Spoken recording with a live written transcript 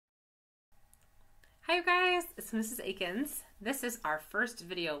Hi you guys, it's Mrs. Akins. This is our first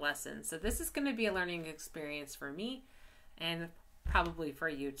video lesson, so this is going to be a learning experience for me and probably for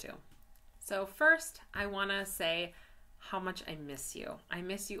you too. So first, I want to say how much I miss you. I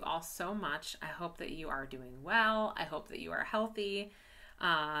miss you all so much. I hope that you are doing well. I hope that you are healthy,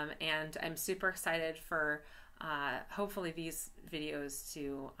 and I'm super excited for hopefully these videos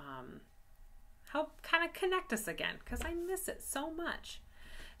to help kind of connect us again, because I miss it so much.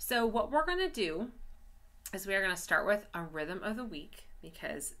 So what we're going to do is we are going to start with a rhythm of the week,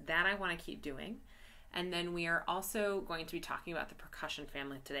 because that I want to keep doing. And then we are also going to be talking about the percussion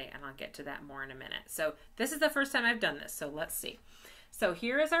family today, and I'll get to that more in a minute. So this is the first time I've done this, so let's see. So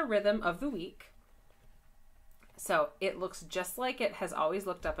here is our rhythm of the week. So it looks just like it has always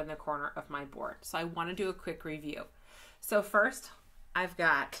looked up in the corner of my board. So I want to do a quick review. So first, I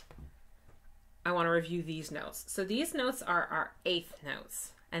want to review these notes. So these notes are our eighth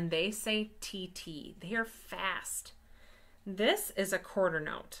notes, and they say TT. They are fast. This is a quarter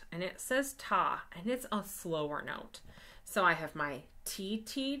note, and it says ta, and it's a slower note. So I have my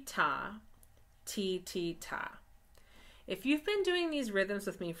TT ta, TT ta. If you've been doing these rhythms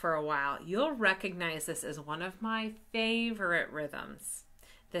with me for a while, you'll recognize this as one of my favorite rhythms.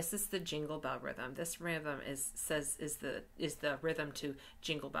 This is the Jingle Bell rhythm. This rhythm is the rhythm to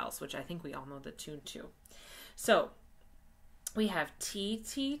Jingle Bells, which I think we all know the tune to. So we have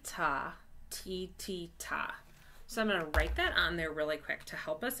TT ta, TT ta. So I'm going to write that on there really quick to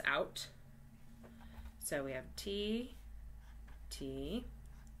help us out. So we have T, T,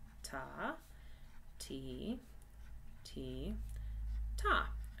 ta, T, T, ta.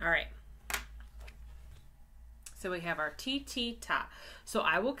 All right. So we have our T, ta. So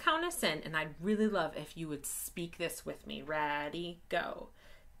I will count us in, and I'd really love if you would speak this with me. Ready, go.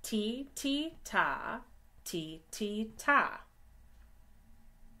 T, ta, T, ta.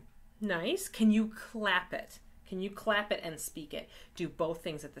 Nice. Can you clap it? Can you clap it and speak it? Do both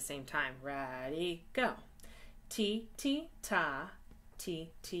things at the same time. Ready, go. T, ta,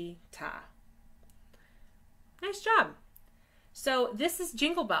 T, ta. Nice job. So this is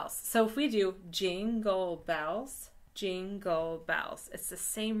Jingle Bells. So if we do Jingle Bells, Jingle Bells, it's the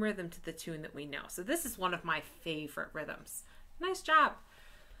same rhythm to the tune that we know. So this is one of my favorite rhythms. Nice job.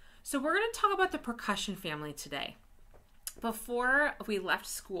 So we're going to talk about the percussion family today. Before we left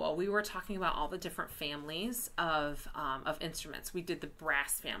school, we were talking about all the different families of instruments. We did the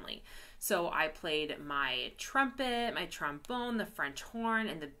brass family. So I played my trumpet, my trombone, the French horn,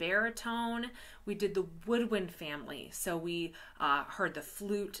 and the baritone. We did the woodwind family. So we heard the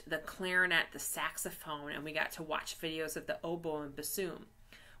flute, the clarinet, the saxophone, and we got to watch videos of the oboe and bassoon.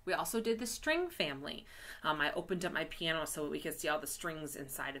 We also did the string family. I opened up my piano so we could see all the strings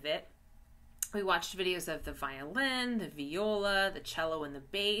inside of it. We watched videos of the violin, the viola, the cello, and the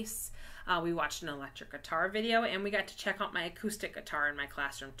bass. We watched an electric guitar video, and we got to check out my acoustic guitar in my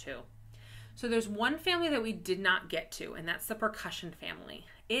classroom too. So there's one family that we did not get to, and that's the percussion family.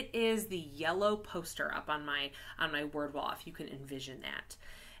 It is the yellow poster up on my word wall, if you can envision that.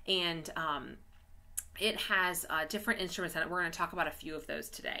 And it has different instruments on it. We're going to talk about a few of those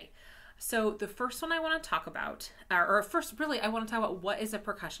today. So the first one I want to talk about, or first really I want to talk about what is a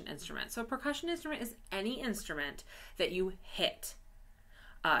percussion instrument. So a percussion instrument is any instrument that you hit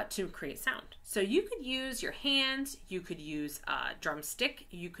to create sound. So you could use your hands, you could use a drumstick,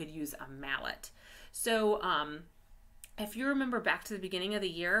 you could use a mallet. So if you remember back to the beginning of the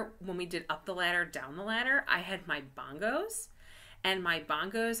year when we did up the ladder, down the ladder, I had my bongos. And my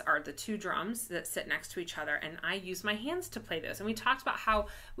bongos are the two drums that sit next to each other, and I use my hands to play those. And we talked about how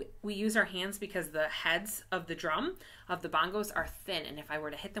we use our hands because the heads of the drum, of the bongos, are thin, and if I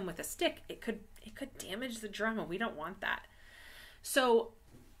were to hit them with a stick, it could damage the drum, and we don't want that. So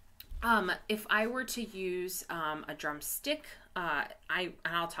if I were to use a drumstick,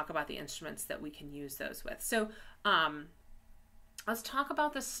 I'll talk about the instruments that we can use those with. So let's talk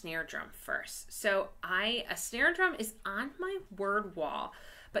about the snare drum first. So a snare drum is on my word wall,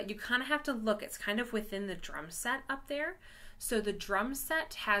 but you kind of have to look. It's kind of within the drum set up there. So the drum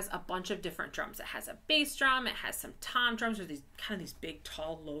set has a bunch of different drums. It has a bass drum. It has some tom drums, or these big,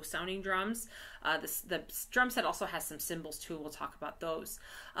 tall, low-sounding drums. The drum set also has some cymbals too. We'll talk about those.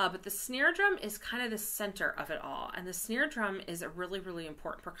 But the snare drum is kind of the center of it all, and the snare drum is a really, really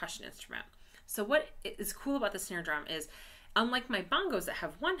important percussion instrument. So what is cool about the snare drum is, unlike my bongos that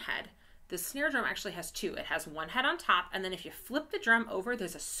have one head, the snare drum actually has two. It has one head on top, and then if you flip the drum over,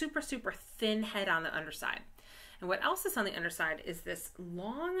 there's a super, super thin head on the underside. And what else is on the underside is this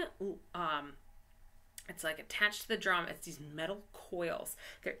long, it's like attached to the drum. It's these metal coils.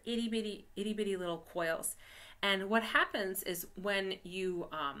 They're itty bitty little coils. And what happens is when you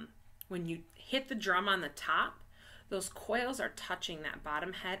when you hit the drum on the top, those coils are touching that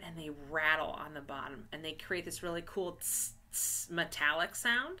bottom head and they rattle on the bottom and they create this really cool tss, tss, metallic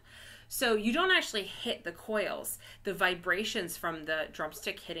sound. So you don't actually hit the coils. The vibrations from the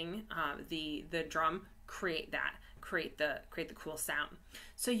drumstick hitting the drum create the cool sound.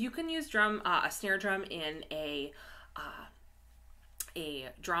 So you can use a snare drum in a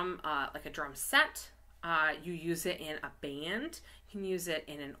drum like a drum set. You use it in a band. You can use it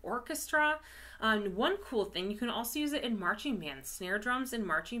in an orchestra. One cool thing, you can also use it in marching bands. Snare drums in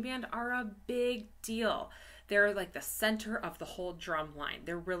marching band are a big deal. They're like the center of the whole drum line.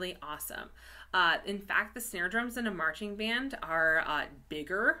 They're really awesome. In fact, the snare drums in a marching band are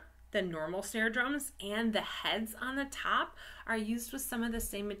bigger than normal snare drums, and the heads on the top are used with some of the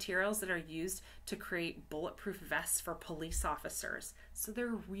same materials that are used to create bulletproof vests for police officers. So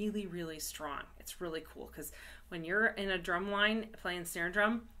they're really, really strong. It's really cool because when you're in a drum line playing snare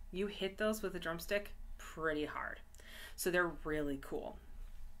drum, you hit those with a drumstick pretty hard. So they're really cool.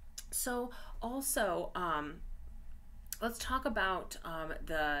 So also, let's talk about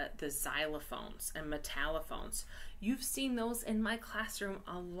the xylophones and metallophones. You've seen those in my classroom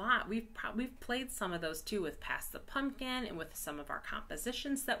a lot. We've played some of those too with Pass the Pumpkin and with some of our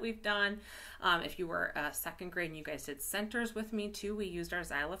compositions that we've done. If you were second grade and you guys did centers with me too, we used our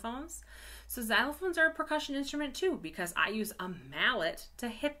xylophones. So xylophones are a percussion instrument too because I use a mallet to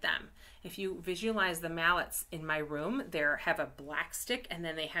hit them. If you visualize the mallets in my room, they have a black stick and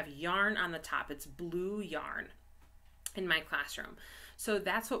then they have yarn on the top. It's blue yarn in my classroom. So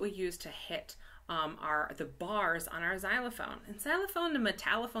that's what we use to hit the bars on our xylophone. And xylophone and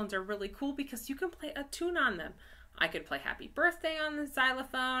metallophones are really cool because you can play a tune on them. I could play Happy Birthday on the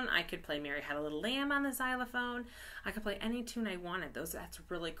xylophone. I could play Mary Had a Little Lamb on the xylophone. I could play any tune I wanted. That's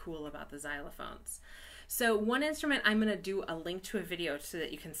really cool about the xylophones. So one instrument I'm going to do a link to a video so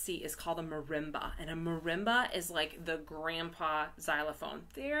that you can see is called a marimba. And a marimba is like the grandpa xylophone.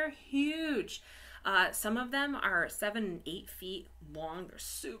 They're huge. Some of them are 7 and 8 feet long. They're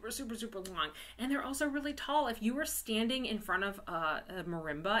super, super, super long. And they're also really tall. If you were standing in front of a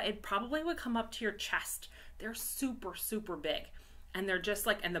marimba, it probably would come up to your chest. They're super, super big. And they're just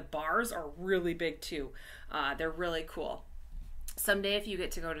like, and the bars are really big too. They're really cool. Someday if you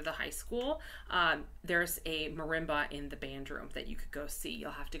get to go to the high school, there's a marimba in the band room that you could go see.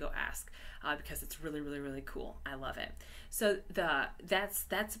 You'll have to go ask because it's really, really, really cool. I love it. So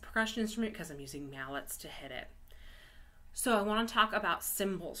that's a percussion instrument because I'm using mallets to hit it. So I want to talk about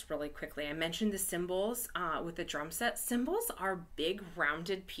cymbals really quickly. I mentioned the cymbals with the drum set. Cymbals are big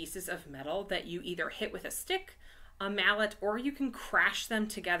rounded pieces of metal that you either hit with a stick, a mallet, or you can crash them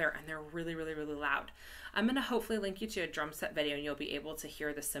together and they're really, really, really loud. I'm going to hopefully link you to a drum set video and you'll be able to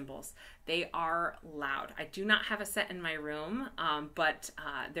hear the cymbals. They are loud. I do not have a set in my room, but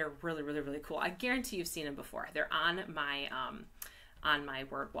they're really, really, really cool. I guarantee you've seen them before. They're on my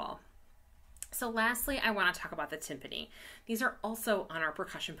word wall. So lastly, I want to talk about the timpani. These are also on our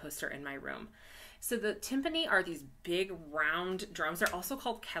percussion poster in my room. So the timpani are these big round drums. They're also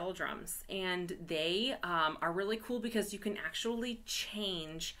called kettle drums, and they are really cool because you can actually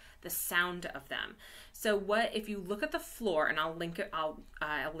change the sound of them. So if you look at the floor, and I'll link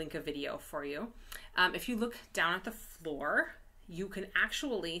a video for you. If you look down at the floor, you can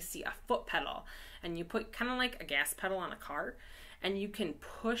actually see a foot pedal, and you put kind of like a gas pedal on a car, and you can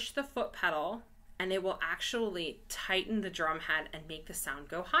push the foot pedal and it will actually tighten the drum head and make the sound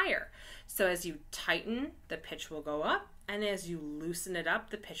go higher. So as you tighten, the pitch will go up, and as you loosen it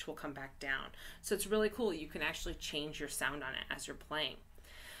up, the pitch will come back down. So it's really cool. You can actually change your sound on it as you're playing.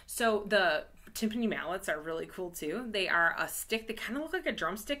 So the timpani mallets are really cool too. They are a stick. They kind of look like a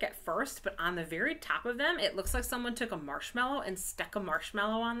drumstick at first, but on the very top of them, it looks like someone took a marshmallow and stuck a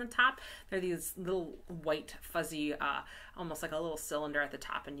marshmallow on the top. They're these little white fuzzy, almost like a little cylinder at the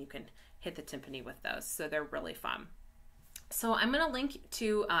top, and you can hit the timpani with those. So they're really fun. So I'm going to link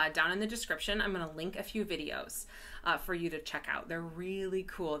to, down in the description, I'm going to link a few videos for you to check out. They're really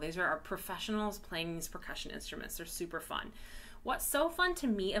cool. These are our professionals playing these percussion instruments. They're super fun. What's so fun to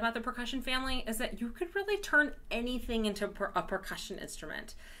me about the percussion family is that you could really turn anything into a percussion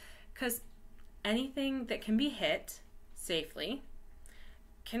instrument, because anything that can be hit safely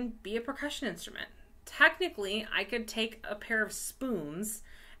can be a percussion instrument. Technically, I could take a pair of spoons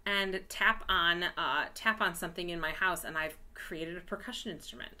and tap on something in my house, and I've created a percussion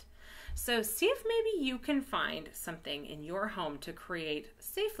instrument. So see if maybe you can find something in your home to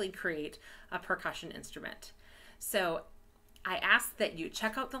safely create a percussion instrument. So I ask that you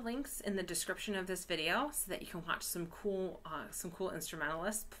check out the links in the description of this video so that you can watch some cool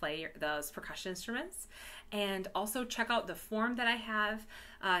instrumentalists play those percussion instruments. And also check out the form that I have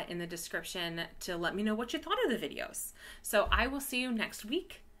in the description to let me know what you thought of the videos. So I will see you next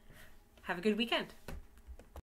week. Have a good weekend.